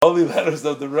Holy Letters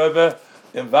of the Rebbe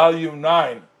in volume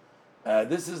 9.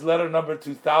 This is letter number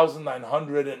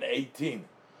 2918.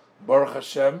 Baruch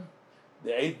Hashem,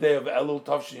 the 8th day of Elul,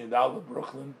 Tavshin Yudal,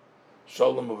 Brooklyn,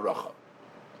 Sholem Uvracha.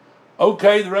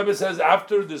 Okay, the Rebbe says,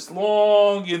 after this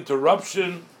long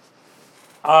interruption,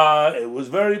 it was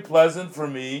very pleasant for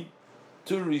me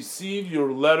to receive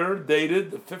your letter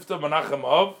dated the 5th of Menachem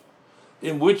Av,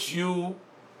 in which you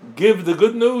give the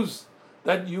good news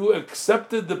that you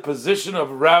accepted the position of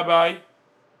rabbi,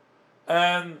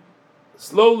 and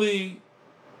slowly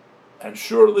and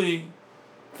surely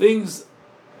things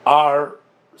are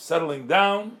settling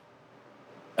down.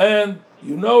 And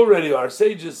you know already, our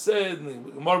sages said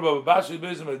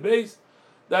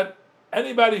that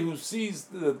anybody who sees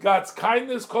that God's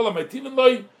kindness,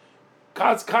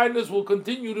 God's kindness will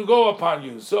continue to go upon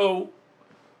you. So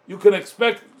you can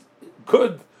expect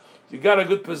good. You got a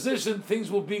good position, things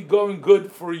will be going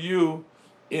good for you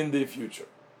in the future.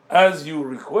 As you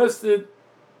requested,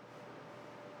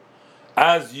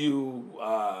 I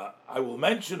will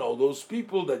mention all those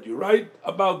people that you write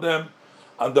about them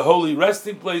on the holy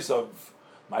resting place of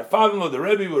my father-in-law, the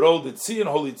Rebbe, with all the Tzion,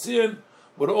 Holy Tzion,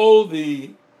 with all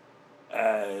the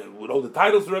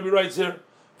titles the Rebbe writes here,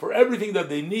 for everything that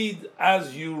they need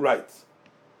as you write.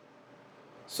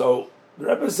 So the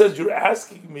Rebbe says, you're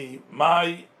asking me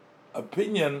my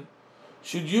opinion,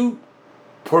 should you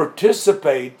partake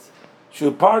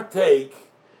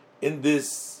in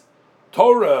this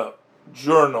Torah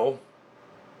journal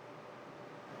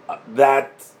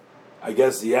that I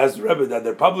guess he asked the Rebbe that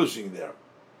they're publishing there.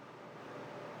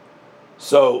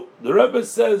 So the Rebbe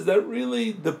says that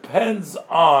really depends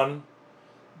on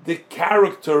the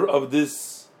character of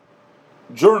this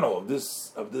journal, of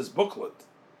this booklet.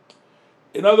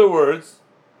 In other words,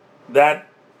 that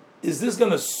is this going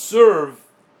to serve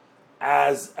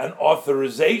as an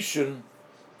authorization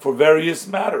for various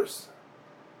matters?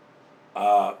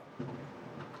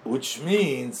 Which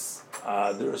means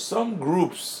there are some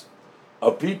groups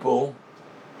of people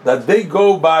that they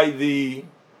go by the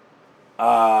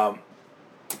idea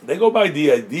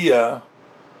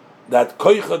that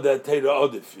koicha de teira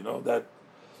odif, that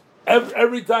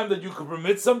every time that you can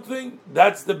permit something,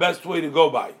 that's the best way to go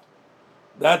by.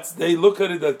 They look at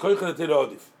it that koicha de teira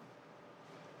odif.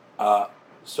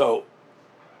 So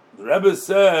the Rebbe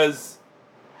says,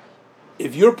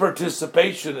 if your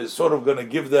participation is sort of going to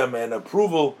give them an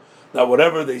approval that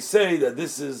whatever they say, that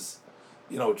this is,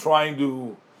 trying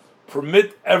to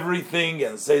permit everything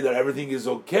and say that everything is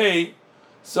okay.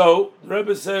 So the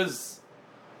Rebbe says,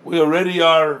 we already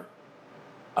are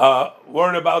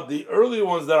worried about the earlier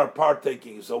ones that are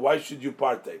partaking. So why should you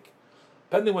partake?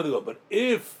 Depending where they go. But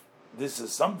if this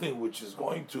is something which is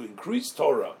going to increase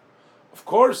Torah, of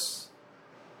course,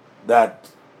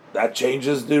 that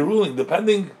changes the ruling,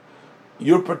 depending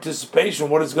your participation,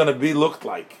 what it's going to be looked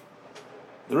like.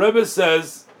 The Rebbe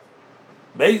says,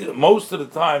 most of the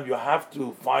time you have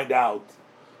to find out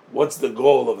what's the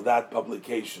goal of that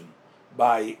publication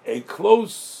by a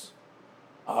close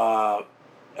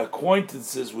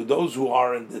acquaintances with those who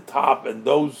are in the top and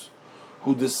those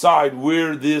who decide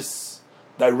where this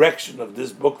direction of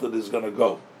this booklet is going to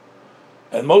go.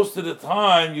 And most of the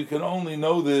time, you can only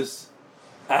know this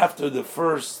after the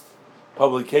first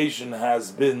publication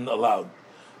has been allowed.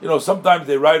 Sometimes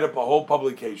they write up a whole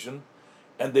publication,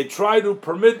 and they try to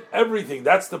permit everything.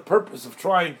 That's the purpose of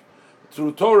trying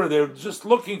through Torah. They're just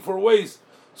looking for ways.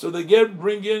 So they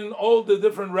bring in all the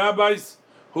different rabbis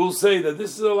who'll say that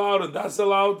this is allowed and that's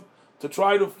allowed, to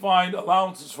try to find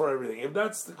allowances for everything. If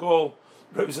that's the goal,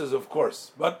 Rebbe says, of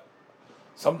course. But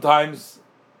sometimes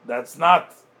that's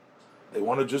not. They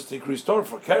want to just increase Torah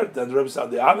for Keret, and the Rebbe says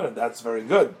on the other, and that's very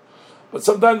good. But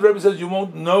sometimes the Rebbe says you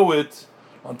won't know it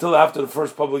until after the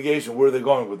first publication, where they're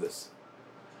going with this.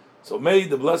 So may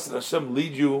the blessed Hashem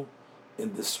lead you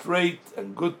in the straight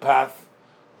and good path.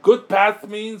 Good path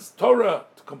means Torah,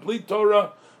 to complete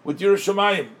Torah with Yiras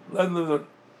Shamayim.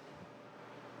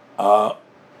 The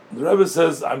Rebbe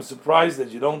says, I'm surprised that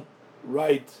you don't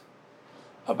write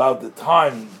about the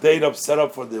date set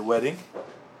up for the wedding.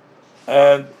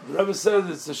 And the Rebbe says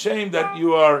it's a shame that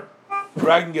you are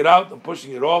dragging it out and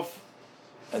pushing it off.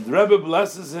 And the Rebbe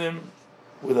blesses him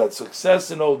with that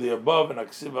success in all the above, and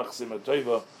Aksiv Achsim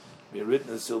Atoiva be written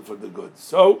and sealed for the good.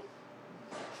 So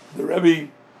the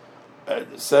Rebbe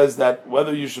says that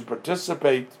whether you should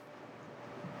participate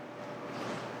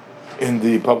in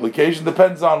the publication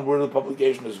depends on where the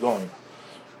publication is going.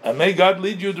 And may God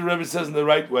lead you, the Rebbe says, in the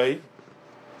right way.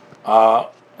 And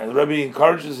the Rebbe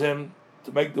encourages him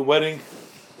to make the wedding,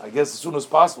 I guess, as soon as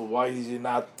possible. Why is he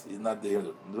not there?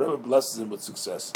 The Rebbe blesses him with success.